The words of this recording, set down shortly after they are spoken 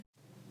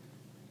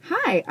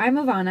Hi, I'm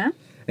Ivana.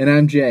 And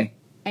I'm Jay.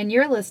 And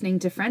you're listening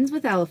to Friends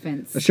with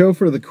Elephants. A show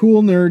for the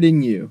cool nerd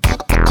in you.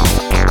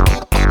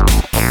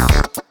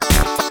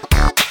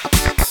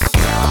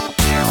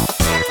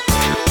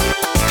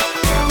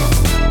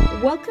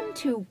 Welcome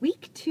to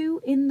week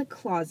 2 in the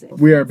closet.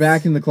 We are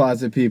back in the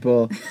closet,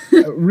 people.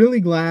 Really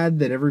glad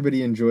that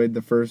everybody enjoyed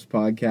the first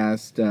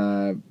podcast.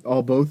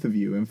 Both of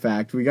you, in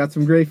fact. We got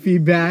some great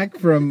feedback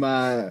from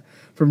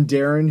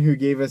Darren, who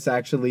gave us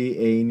actually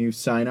a new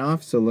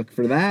sign-off, so look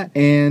for that.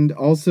 And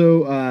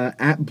also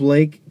at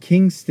Blake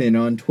Kingston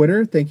on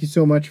Twitter. Thank you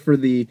so much for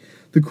the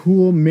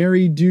cool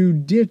Mary Do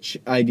Ditch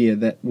idea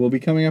that will be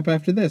coming up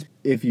after this.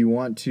 If you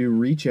want to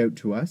reach out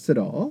to us at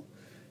all,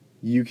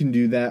 you can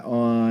do that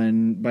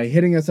by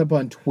hitting us up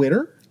on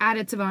Twitter. At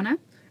It's Ivana.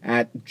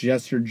 At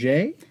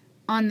JesterJ.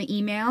 On the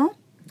email.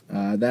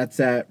 That's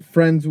at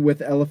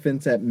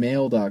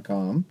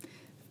friendswithelephants@mail.com.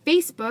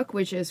 Facebook,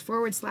 which is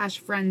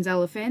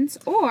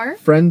 /friendselephants, or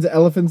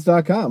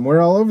friendselephants.com.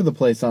 We're all over the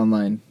place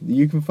online.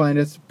 You can find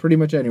us pretty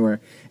much anywhere.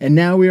 And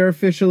now we are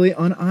officially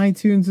on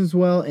iTunes as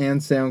well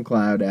and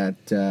SoundCloud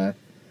at,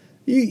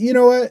 you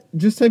know what?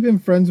 Just type in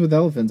Friends with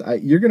Elephants.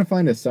 You're going to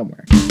find us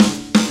somewhere.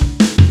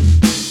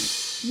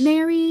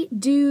 Mary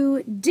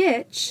Do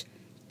Ditch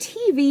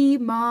TV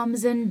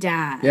Moms and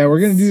Dads. Yeah,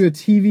 we're going to do a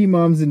TV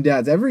Moms and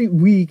Dads. Every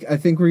week, I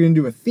think we're going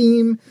to do a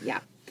theme.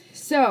 Yeah.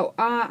 So,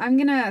 I'm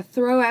going to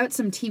throw out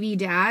some TV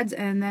dads,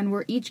 and then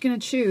we're each going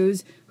to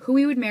choose who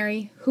we would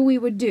marry, who we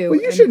would do,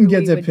 well, you shouldn't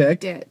get to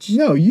pick. Ditch.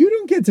 No, you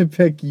don't get to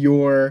pick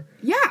your...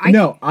 Yeah,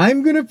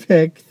 I'm going to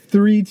pick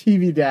 3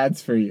 TV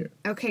dads for you.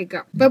 Okay,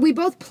 go. But we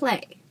both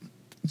play.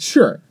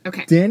 Sure.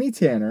 Okay. Danny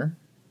Tanner.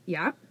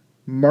 Yeah.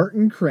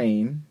 Martin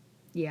Crane.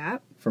 Yeah.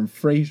 From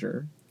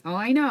Frasier. Oh,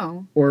 I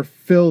know. Or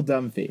Phil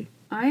Dunphy.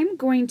 I'm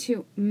going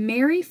to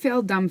marry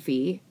Phil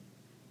Dunphy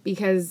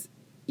because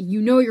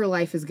you know your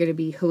life is going to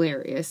be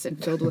hilarious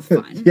and filled with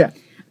fun. Yeah.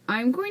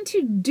 I'm going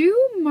to do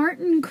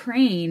Martin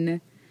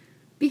Crane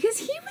because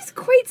he was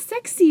quite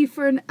sexy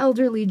for an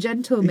elderly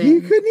gentleman. He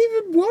couldn't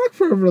even walk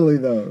properly,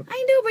 though.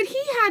 I know, but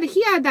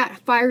he had that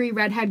fiery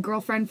redhead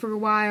girlfriend for a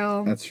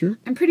while. That's true.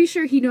 I'm pretty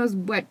sure he knows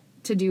what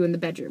to do in the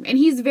bedroom. And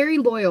he's very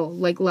loyal,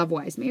 like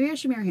love-wise. Maybe I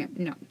should marry him.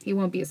 No, he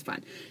won't be as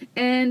fun.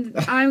 And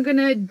I'm going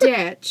to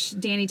ditch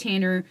Danny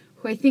Tanner,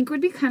 who I think would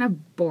be kind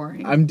of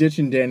boring. I'm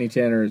ditching Danny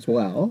Tanner as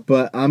well.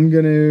 But I'm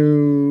going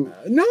to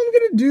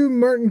do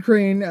Martin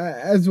Crane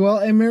as well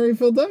and marry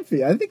Phil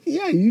Dunphy. I think,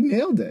 yeah, you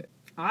nailed it.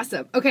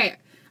 Awesome. Okay,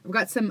 I've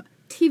got some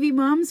TV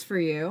moms for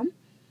you.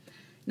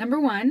 Number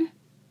 1,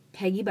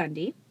 Peggy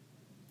Bundy.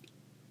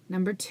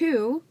 Number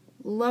 2,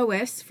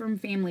 Lois from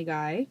Family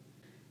Guy.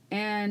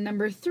 And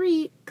number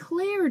 3,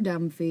 Claire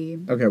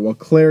Dunphy. Okay, well,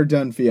 Claire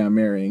Dunphy I'm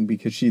marrying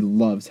because she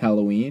loves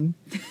Halloween.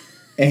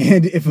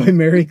 And if I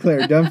marry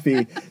Claire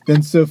Dunphy,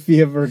 then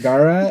Sofia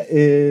Vergara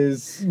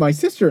is my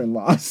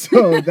sister-in-law.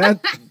 So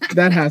that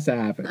has to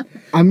happen.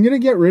 I'm going to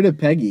get rid of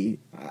Peggy.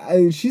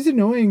 She's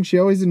annoying. She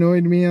always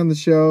annoyed me on the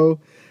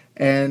show.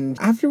 And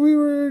after we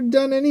were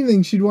done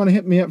anything, she'd want to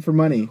hit me up for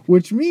money.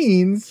 Which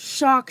means...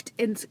 Shocked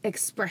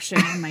expression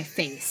on my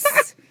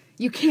face.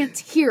 You can't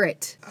hear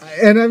it.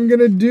 And I'm going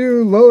to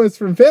do Lois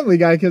from Family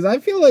Guy because I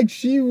feel like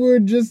she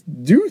would just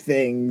do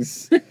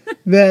things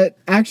that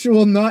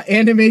actual not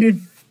animated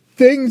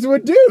things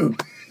would do.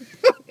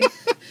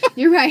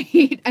 You're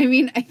right. I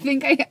mean, I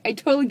think I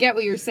totally get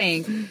what you're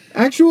saying.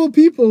 Actual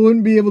people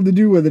wouldn't be able to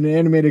do what an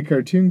animated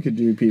cartoon could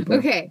do, people.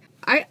 Okay,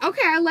 I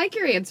like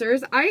your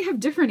answers. I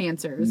have different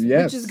answers,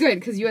 yes. Which is good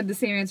because you had the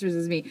same answers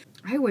as me.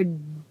 I would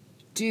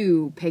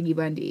do Peggy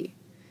Bundy.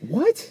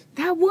 What?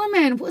 That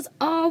woman was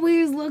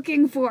always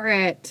looking for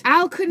it.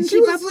 Al couldn't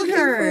keep up with her. She was looking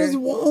for his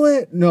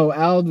wallet. No,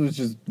 Al was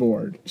just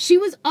bored. She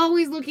was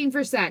always looking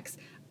for sex.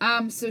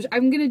 So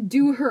I'm going to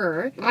do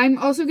her. I'm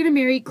also going to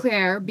marry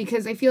Claire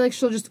because I feel like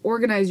she'll just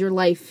organize your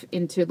life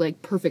into,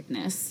 like,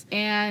 perfectness.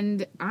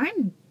 And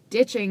I'm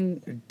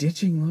ditching... You're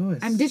ditching Lois.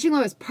 I'm ditching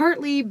Lois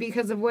partly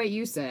because of what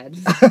you said.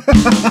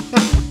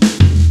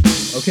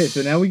 Okay,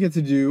 so now we get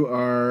to do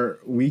our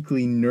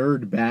weekly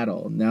nerd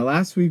battle. Now,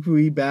 last week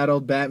we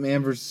battled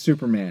Batman versus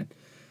Superman.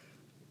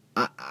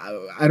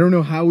 I don't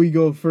know how we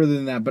go further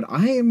than that, but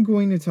I am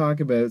going to talk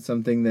about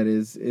something that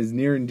is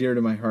near and dear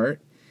to my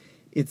heart.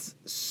 It's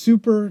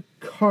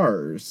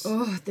supercars.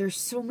 Oh, there's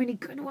so many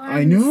good ones.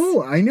 I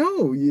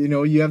know. You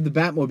know, you have the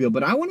Batmobile,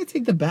 but I want to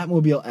take the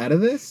Batmobile out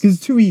of this because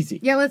it's too easy.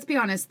 Yeah, let's be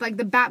honest. Like,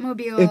 the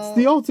Batmobile... It's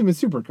the ultimate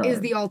supercar.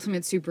 Is the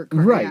ultimate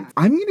supercar. Right. Yeah.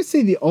 I'm going to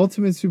say the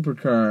ultimate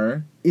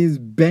supercar is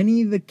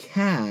Benny the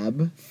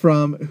Cab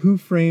from Who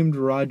Framed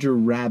Roger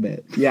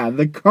Rabbit. Yeah,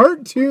 the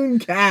cartoon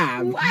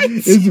cab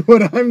is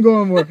what I'm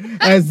going for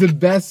as the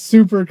best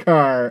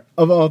supercar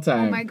of all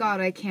time. Oh my god,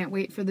 I can't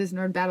wait for this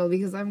nerd battle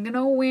because I'm going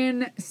to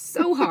win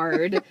so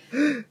hard.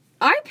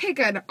 I pick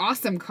an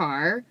awesome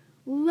car,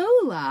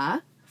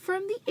 Lola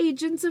from the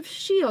Agents of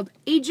S.H.I.E.L.D.,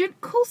 Agent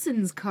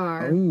Coulson's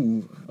car.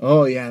 Ooh.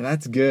 Oh, yeah,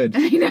 that's good.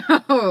 I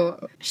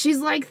know. She's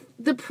like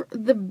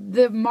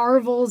the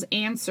Marvel's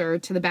answer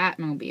to the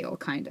Batmobile,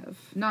 kind of.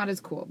 Not as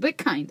cool, but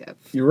kind of.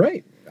 You're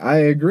right. I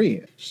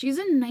agree. She's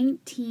a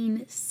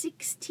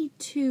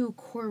 1962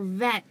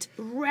 Corvette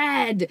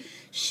Red.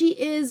 She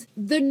is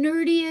the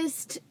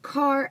nerdiest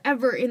car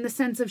ever in the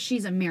sense of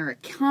she's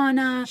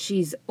Americana.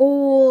 She's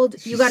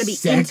old. You got to be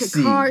sexy.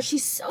 into cars.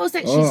 She's so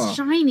sexy. She's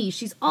shiny.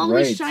 She's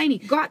always shiny.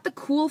 Got the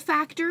cool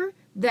factor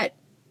that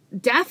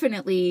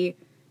definitely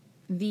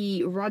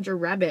the Roger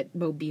Rabbit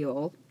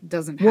mobile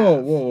doesn't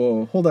have.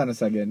 Whoa. Hold on a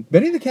second.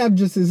 Benny the Cab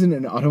just isn't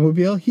an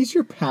automobile. He's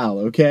your pal,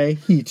 okay?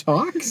 He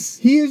talks.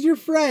 He is your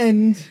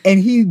friend.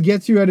 And he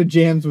gets you out of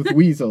jams with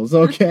weasels,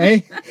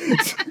 okay?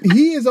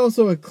 He is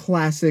also a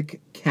classic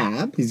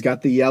cab. He's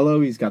got the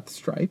yellow. He's got the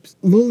stripes.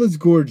 Lola's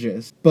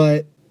gorgeous.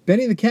 But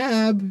Benny the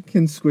Cab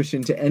can squish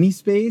into any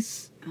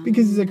space.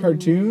 Because he's a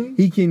cartoon,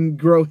 he can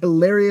grow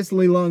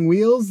hilariously long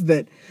wheels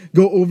that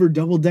go over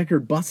double-decker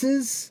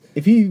buses.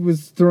 If he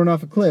was thrown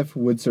off a cliff,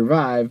 would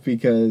survive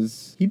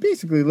because he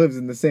basically lives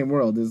in the same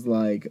world as,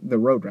 like, the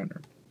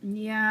Roadrunner.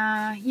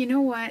 Yeah, you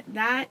know what?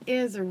 That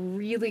is a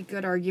really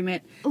good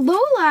argument.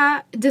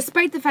 Lola,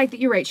 despite the fact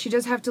that you're right, she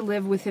does have to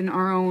live within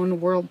our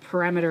own world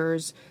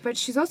parameters, but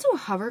she's also a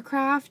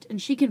hovercraft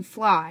and she can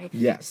fly.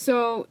 Yes.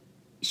 So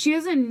she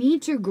doesn't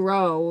need to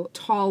grow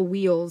tall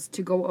wheels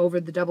to go over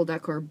the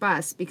double-decker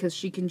bus because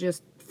she can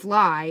just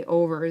fly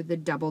over the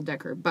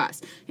double-decker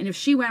bus. And if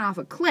she went off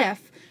a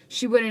cliff,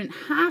 she wouldn't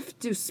have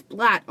to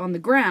splat on the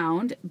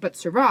ground but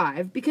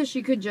survive because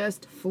she could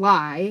just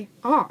fly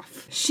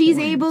off. She's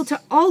able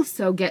to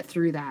also get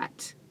through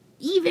that.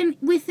 Even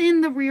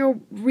within the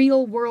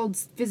real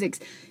world's physics.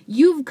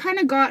 You've kind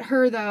of got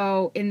her,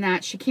 though, in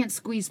that she can't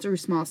squeeze through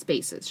small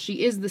spaces.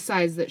 She is the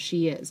size that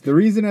she is. The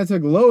reason I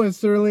took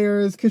Lois earlier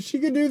is because she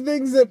can do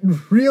things that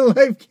real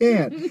life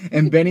can't.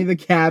 And Benny the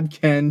Cab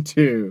can,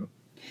 too.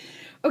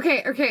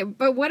 Okay,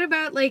 but what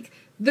about, like,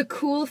 the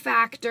cool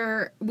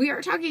factor? We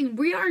are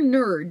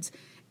nerds.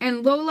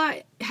 And Lola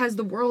has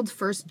the world's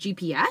first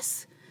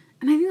GPS.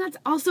 And I think that's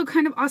also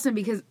kind of awesome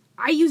because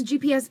I use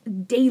GPS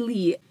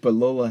daily. But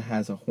Lola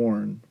has a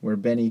horn where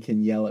Benny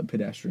can yell at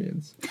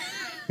pedestrians.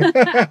 Okay.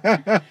 Get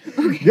out of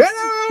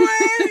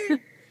the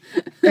way!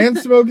 And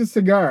smoke a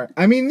cigar.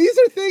 I mean, these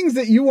are things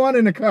that you want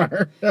in a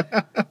car.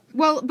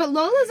 Well, but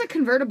Lola's a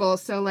convertible,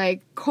 so,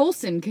 like,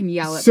 Coulson can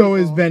yell at So people.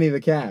 is Benny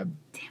the Cab.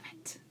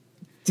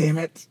 Damn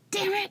it.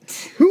 Damn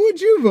it. Who would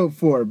you vote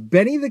for?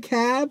 Benny the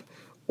Cab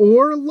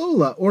or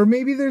Lola? Or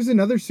maybe there's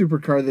another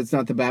supercar that's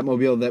not the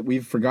Batmobile that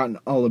we've forgotten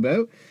all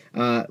about.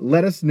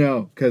 Let us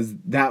know, because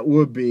that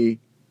would be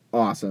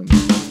awesome.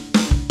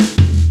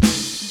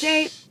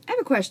 Jay, I have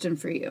a question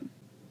for you.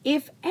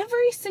 If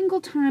every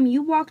single time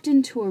you walked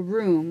into a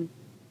room,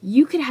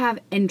 you could have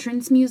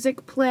entrance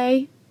music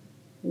play,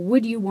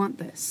 would you want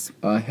this?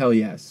 Hell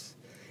yes.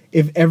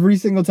 If every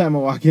single time I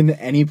walk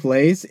into any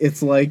place,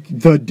 it's like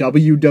the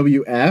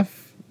WWF.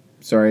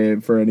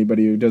 Sorry for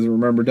anybody who doesn't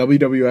remember.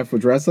 WWF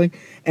was wrestling.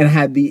 And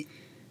had the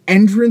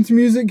entrance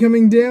music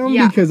coming down.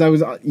 Yeah. Because I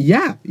was...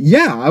 Yeah.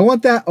 I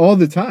want that all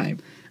the time.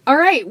 All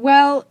right,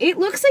 well, it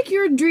looks like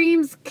your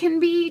dreams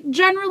can be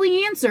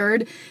generally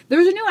answered.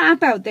 There's a new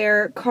app out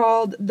there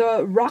called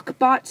the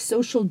Rockbot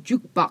Social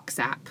Jukebox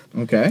app.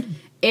 Okay.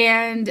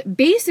 And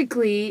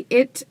basically,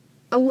 it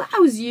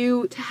allows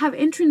you to have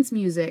entrance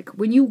music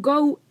when you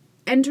go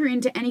enter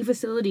into any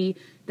facility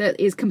that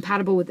is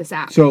compatible with this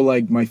app. So,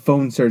 like, my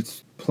phone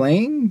starts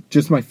playing?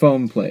 Just my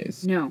phone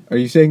plays? No. Are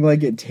you saying,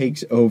 like, it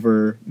takes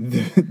over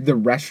the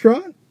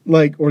restaurant?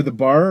 Like, or the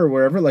bar or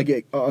wherever?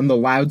 Like, on the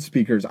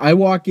loudspeakers. I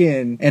walk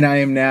in, and I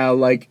am now,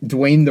 like,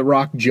 Dwayne "The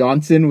Rock"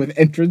 Johnson with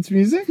entrance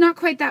music? Not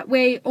quite that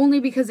way,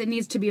 only because it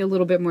needs to be a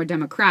little bit more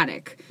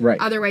democratic. Right.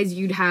 Otherwise,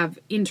 you'd have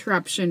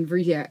interruption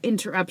via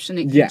interruption.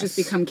 It could just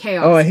become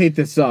chaos. Oh, I hate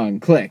this song.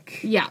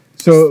 Click. Yeah.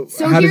 So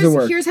how does it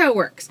work? Here's how it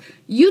works.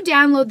 You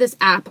download this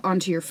app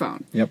onto your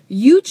phone. Yep.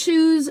 You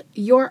choose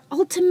your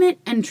ultimate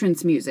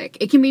entrance music.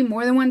 It can be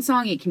more than one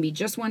song. It can be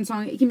just one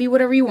song. It can be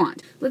whatever you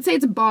want. Let's say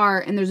it's a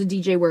bar and there's a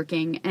DJ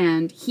working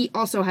and he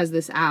also has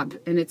this app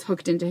and it's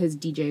hooked into his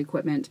DJ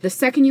equipment. The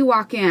second you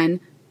walk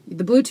in,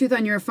 the Bluetooth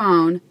on your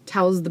phone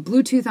tells the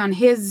Bluetooth on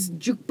his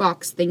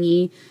jukebox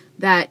thingy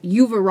that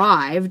you've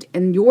arrived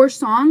and your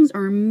songs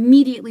are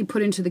immediately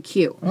put into the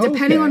queue. Okay.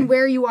 Depending on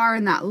where you are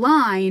in that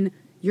line,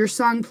 your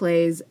song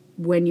plays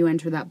when you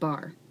enter that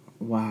bar.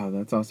 Wow,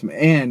 that's awesome.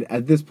 And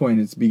at this point,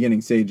 it's beginning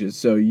stages,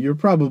 so you're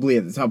probably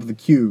at the top of the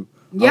queue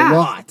a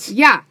lot.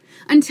 Yeah,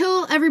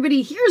 until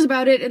everybody hears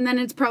about it, and then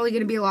it's probably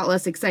going to be a lot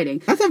less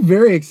exciting. That's a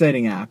very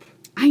exciting app.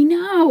 I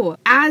know.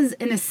 As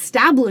an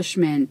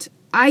establishment,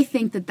 I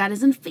think that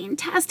is a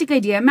fantastic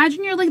idea.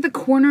 Imagine you're like the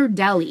corner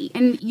deli,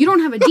 and you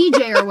don't have a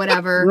DJ or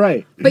whatever,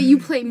 right? But you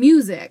play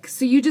music.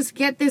 So you just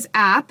get this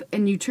app,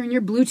 and you turn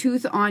your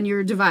Bluetooth on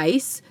your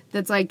device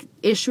that's like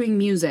issuing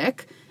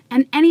music,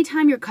 and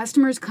anytime your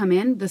customers come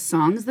in, the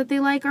songs that they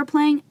like are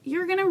playing,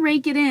 you're going to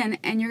rake it in,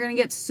 and you're going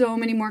to get so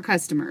many more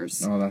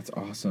customers. Oh, that's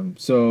awesome.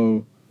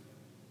 So,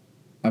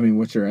 I mean,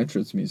 what's your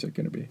entrance music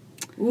going to be?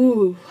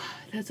 Ooh,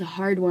 that's a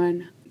hard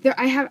one.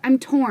 I'm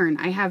torn.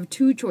 I have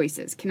two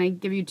choices. Can I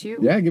give you two?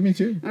 Yeah, give me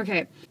two.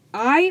 Okay.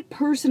 I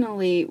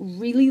personally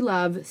really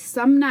love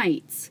Some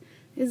Nights,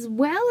 as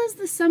well as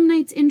the Some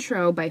Nights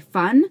intro by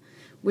Fun,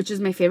 which is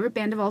my favorite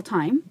band of all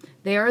time.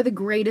 They are the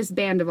greatest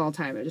band of all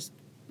time. I'm just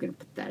going to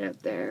put that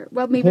out there.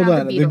 Well, maybe Hold not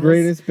on, the Beatles. the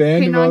greatest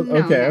band of all...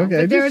 Okay.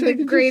 But they're Just the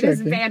checking,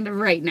 greatest band of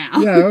right now.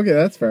 Yeah, okay,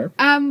 that's fair.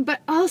 But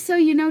also,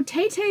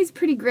 Tay-Tay's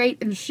pretty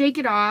great, and Shake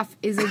It Off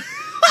is a...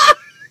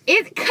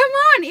 Come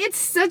on, it's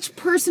such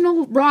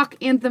personal rock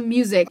anthem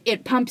music.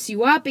 It pumps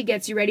you up, it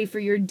gets you ready for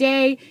your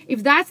day.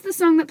 If that's the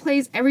song that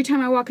plays every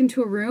time I walk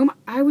into a room,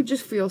 I would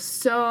just feel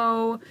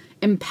so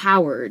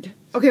empowered.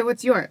 Okay,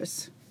 what's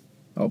yours?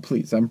 Oh,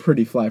 please, I'm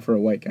pretty fly for a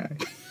white guy.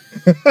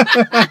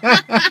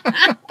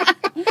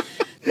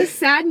 The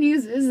sad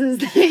news is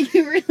that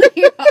you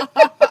really are.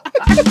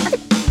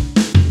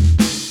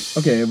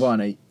 Okay,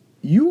 Ivana,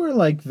 you are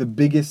like the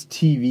biggest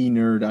TV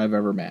nerd I've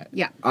ever met.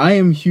 Yeah. I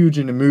am huge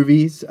into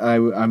movies.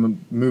 I'm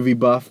a movie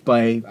buff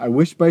by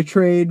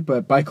trade,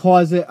 but by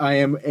closet, I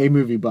am a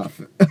movie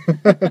buff.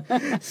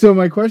 So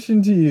my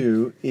question to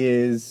you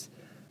is,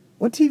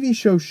 what TV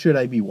show should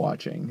I be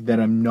watching that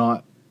I'm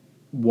not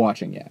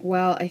watching yet?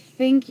 Well, I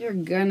think you're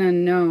gonna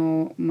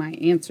know my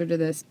answer to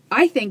this.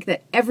 I think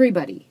that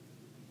everybody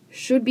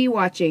should be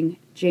watching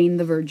Jane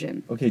the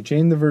Virgin. Okay,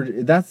 Jane the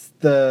Virgin. That's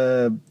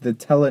the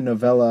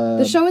telenovela.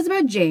 The show is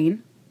about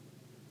Jane.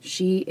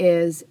 She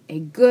is a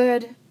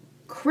good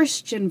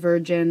Christian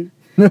virgin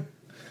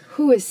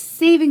who is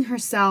saving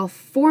herself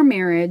for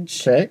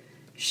marriage. Okay.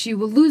 She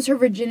will lose her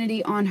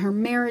virginity on her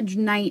marriage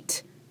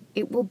night.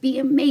 It will be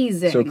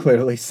amazing. So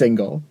clearly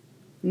single.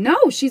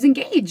 No, she's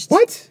engaged.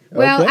 What?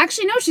 Well, Okay.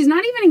 actually, no, she's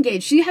not even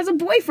engaged. She has a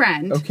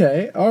boyfriend.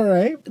 Okay, all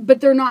right.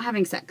 But they're not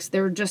having sex.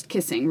 They're just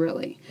kissing,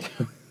 really.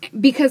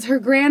 Because her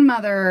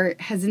grandmother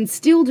has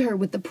instilled her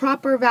with the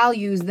proper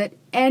values that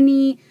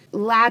any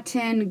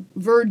Latin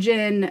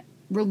virgin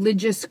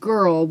religious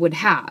girl would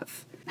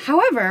have.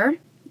 However,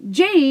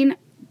 Jane,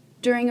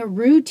 during a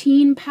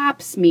routine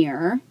pap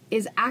smear,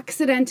 is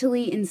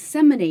accidentally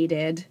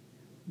inseminated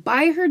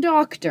by her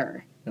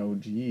doctor, Oh,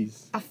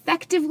 jeez.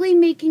 effectively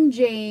making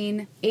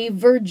Jane a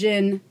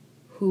virgin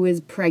who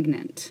is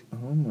pregnant.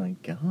 Oh, my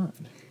God.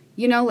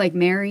 Like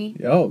Mary.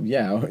 Oh,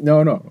 yeah.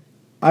 No.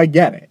 I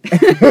get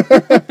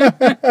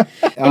it.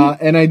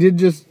 And I did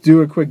just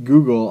do a quick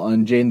Google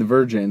on Jane the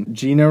Virgin.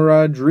 Gina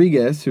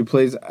Rodriguez, who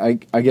plays, I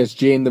guess,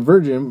 Jane the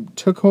Virgin,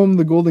 took home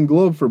the Golden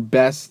Globe for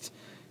Best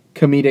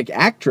Comedic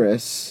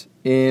Actress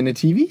in a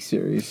TV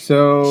series.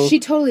 So She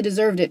totally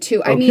deserved it,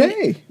 too. I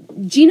okay.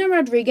 mean, Gina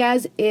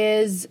Rodriguez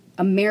is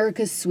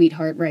America's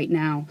sweetheart right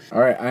now. All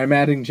right, I'm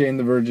adding Jane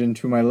the Virgin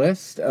to my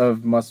list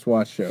of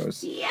must-watch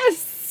shows.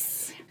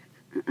 Yes!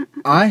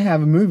 I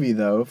have a movie,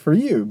 though, for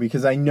you,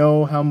 because I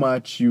know how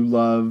much you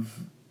love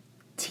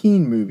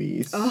teen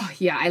movies. Oh,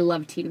 yeah, I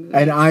love teen movies.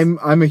 And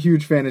I'm a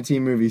huge fan of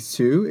teen movies,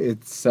 too.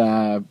 It's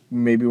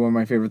maybe one of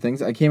my favorite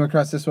things. I came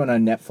across this one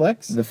on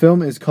Netflix. The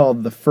film is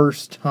called The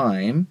First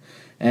Time,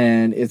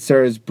 and it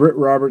stars Britt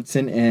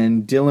Robertson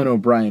and Dylan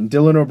O'Brien.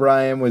 Dylan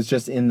O'Brien was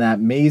just in that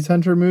Maze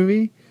Runner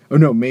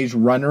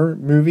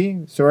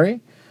movie,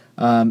 sorry.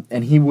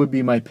 And he would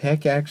be my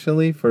pick,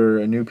 actually, for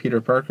a new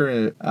Peter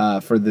Parker,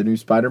 for the new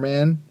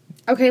Spider-Man.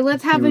 Okay,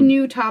 let's have a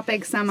new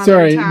topic some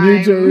other time. Sorry,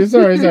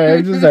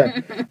 I'm just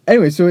sorry.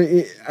 Anyway, so,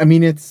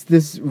 it's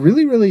this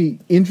really, really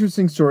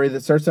interesting story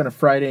that starts on a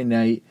Friday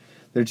night.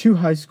 There are two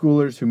high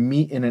schoolers who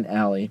meet in an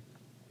alley.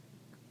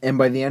 And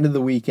by the end of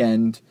the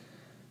weekend,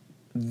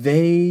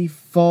 they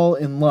fall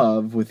in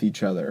love with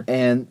each other.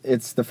 And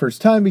it's the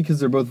first time because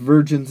they're both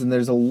virgins, and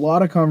there's a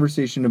lot of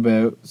conversation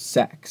about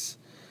sex.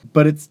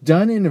 But it's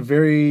done in a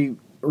very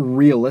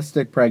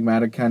realistic,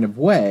 pragmatic kind of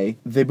way.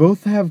 They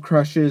both have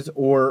crushes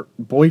or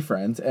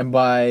boyfriends, and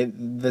by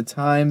the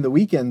time the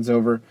weekend's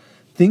over,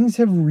 things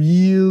have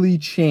really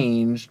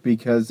changed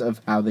because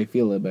of how they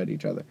feel about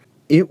each other.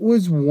 It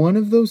was one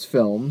of those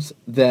films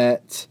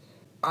that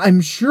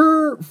I'm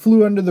sure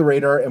flew under the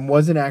radar and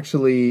wasn't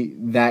actually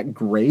that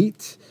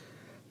great,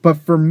 but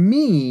for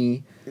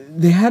me,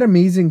 they had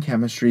amazing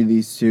chemistry,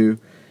 these two,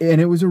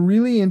 and it was a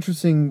really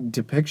interesting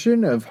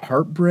depiction of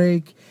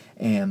heartbreak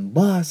and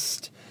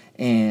lust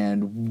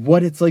and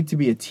what it's like to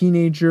be a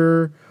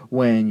teenager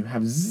when you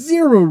have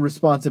zero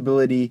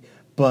responsibility,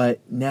 but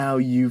now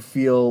you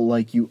feel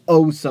like you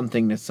owe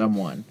something to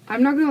someone.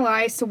 I'm not gonna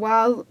lie, so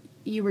while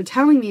you were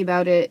telling me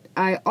about it,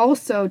 I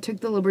also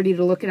took the liberty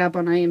to look it up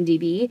on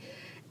IMDb,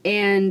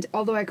 and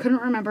although I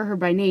couldn't remember her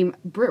by name,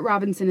 Britt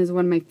Robinson is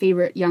one of my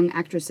favorite young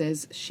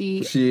actresses.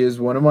 She is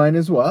one of mine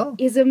as well.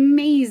 Is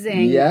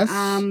amazing. Yes.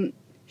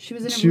 She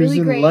was in She was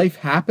in Life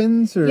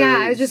Happens? Or yeah,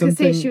 I was just going to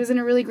say, something? she was in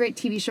a really great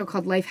TV show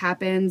called Life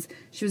Happens.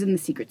 She was in The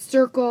Secret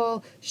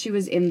Circle. She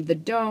was in The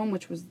Dome,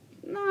 which was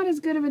not as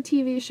good of a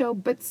TV show,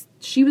 but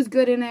she was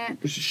good in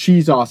it.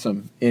 She's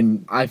awesome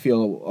in, I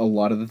feel, a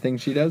lot of the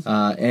things she does.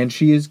 And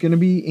she is going to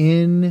be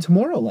in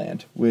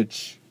Tomorrowland,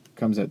 which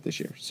comes out this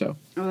year. So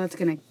Oh, that's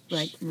going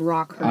to,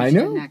 rock her I to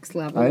know. the next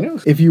level. I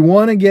know. If you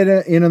want to get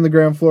in on the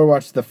ground floor,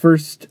 watch the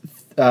first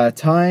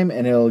time,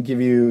 and it'll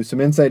give you some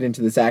insight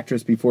into this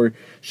actress before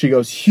she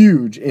goes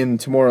huge in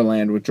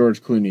Tomorrowland with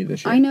George Clooney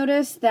this year. I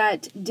noticed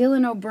that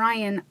Dylan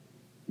O'Brien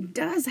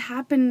does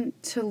happen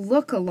to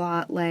look a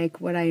lot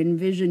like what I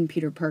envisioned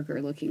Peter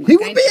Parker looking like. He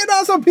would be an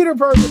awesome Peter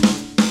Parker!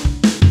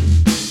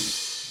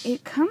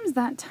 It comes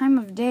that time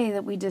of day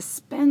that we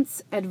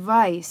dispense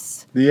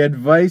advice. The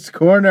Advice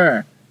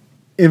Corner.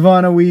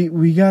 Ivana,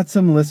 we got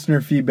some listener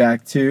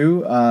feedback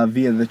too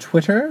via the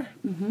Twitter.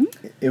 Mm-hmm.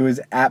 It was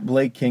at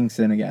Blake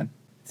Kingston again.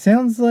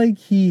 Sounds like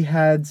he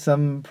had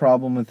some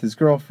problem with his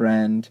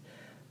girlfriend.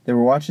 They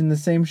were watching the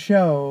same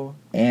show,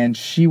 and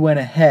she went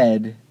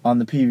ahead on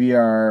the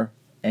PVR,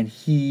 and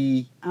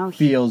he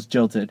feels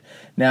jilted.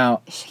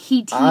 Now,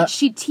 she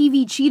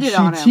TV cheated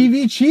on him. She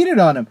TV cheated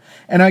on him.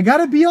 And I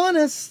gotta be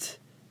honest,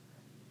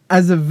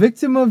 as a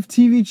victim of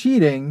TV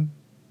cheating,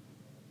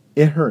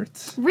 it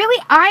hurts.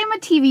 Really? I'm a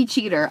TV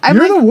cheater.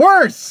 You're the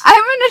worst!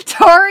 I'm a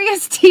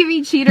notorious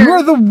TV cheater.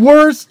 You're the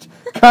worst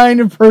kind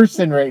of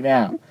person right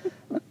now.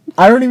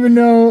 I don't even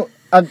know...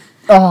 It's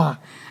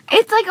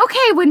like,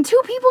 okay, when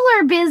two people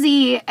are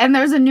busy and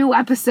there's a new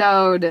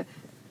episode,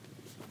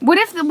 what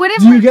if...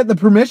 Do you get the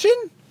permission?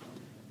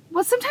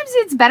 Well, sometimes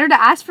it's better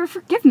to ask for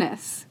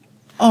forgiveness.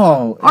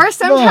 Oh. Or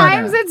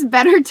sometimes it's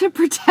better to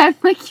pretend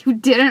like you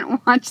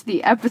didn't watch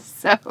the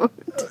episode.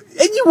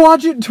 And you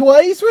watch it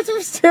twice? What's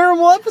this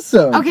terrible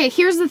episode? Okay,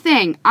 here's the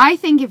thing. I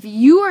think if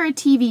you are a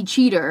TV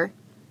cheater,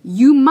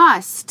 you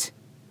must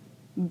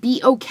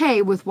be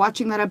okay with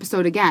watching that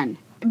episode again.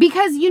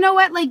 Because you know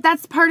what? Like,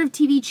 that's part of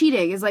TV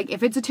cheating. Is like,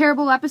 if it's a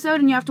terrible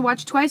episode and you have to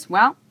watch it twice,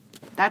 well,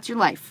 that's your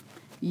life.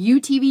 You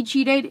TV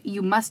cheated,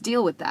 you must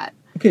deal with that.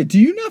 Okay, do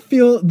you not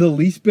feel the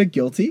least bit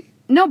guilty?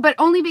 No, but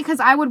only because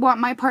I would want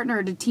my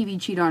partner to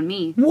TV cheat on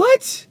me.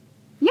 What?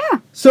 Yeah.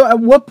 So at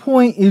what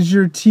point is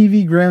your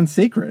TV ground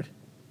sacred?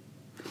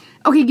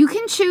 Okay, you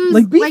can choose...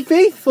 Like, be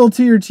faithful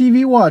to your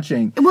TV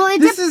watching. Well,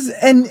 this is...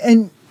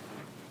 And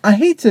I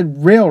hate to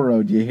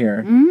railroad you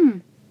here.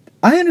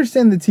 I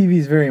understand that TV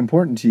is very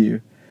important to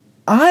you.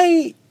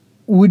 I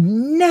would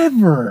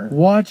never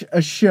watch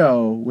a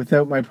show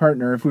without my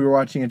partner if we were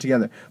watching it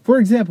together. For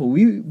example,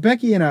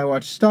 Becky and I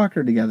watch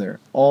Stalker together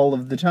all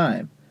of the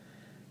time.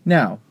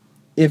 Now,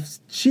 if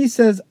she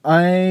says,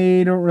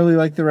 I don't really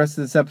like the rest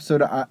of this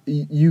episode,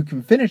 you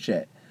can finish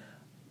it,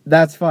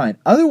 that's fine.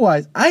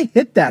 Otherwise, I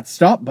hit that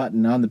stop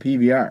button on the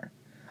PVR.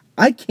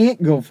 I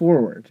can't go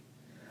forward.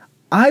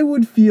 I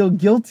would feel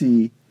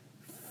guilty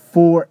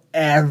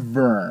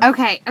forever.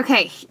 Okay.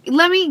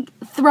 Let me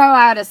throw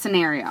out a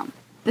scenario.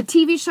 The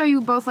TV show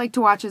you both like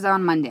to watch is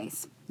on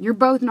Mondays. You're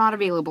both not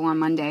available on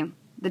Monday.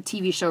 The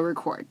TV show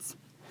records.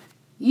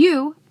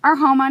 You are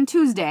home on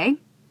Tuesday,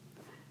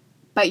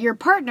 but your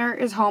partner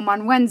is home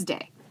on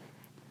Wednesday.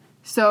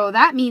 So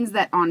that means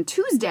that on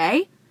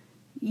Tuesday,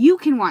 you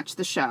can watch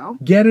the show.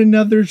 Get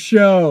another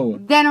show.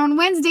 Then on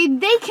Wednesday,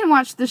 they can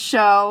watch the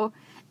show.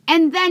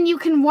 And then you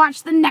can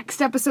watch the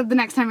next episode the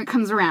next time it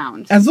comes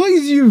around. As long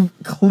as you've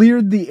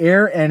cleared the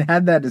air and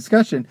had that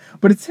discussion.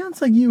 But it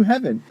sounds like you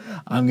haven't.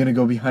 I'm going to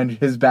go behind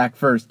his back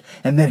first.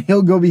 And then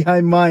he'll go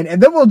behind mine.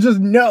 And then we'll just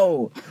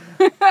know.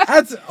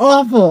 That's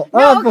awful.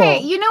 No, okay,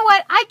 you know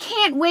what? I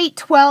can't wait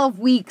 12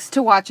 weeks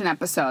to watch an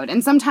episode.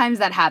 And sometimes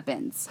that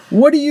happens.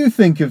 What do you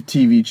think of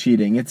TV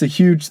cheating? It's a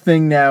huge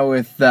thing now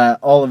with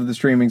all of the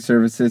streaming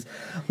services.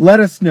 Let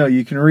us know.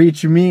 You can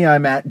reach me.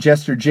 I'm at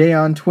JesterJ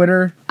on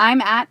Twitter.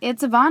 I'm at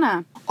It's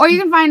Ivana. Or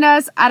you can find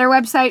us at our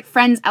website,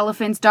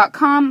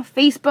 friendselephants.com,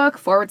 Facebook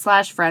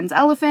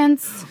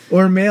 /friendselephants.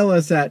 Or mail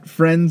us at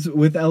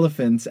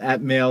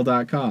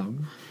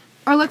friendswithelephants@mail.com.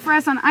 Or look for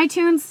us on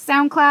iTunes,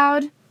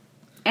 SoundCloud,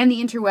 and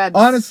the interwebs.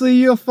 Honestly,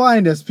 you'll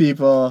find us,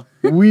 people.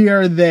 We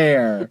are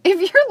there.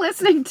 If you're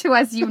listening to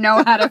us, you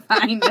know how to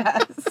find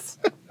us.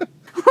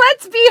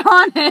 Let's be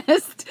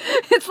honest.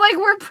 It's like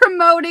we're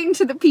promoting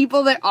to the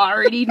people that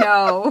already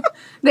know.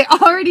 They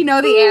already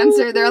know the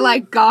answer. They're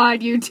like,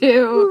 God, you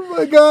too. Oh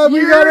my God,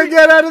 we gotta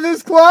get out of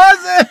this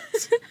closet.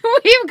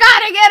 We've got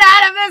to get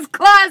out of this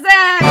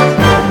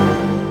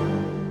closet.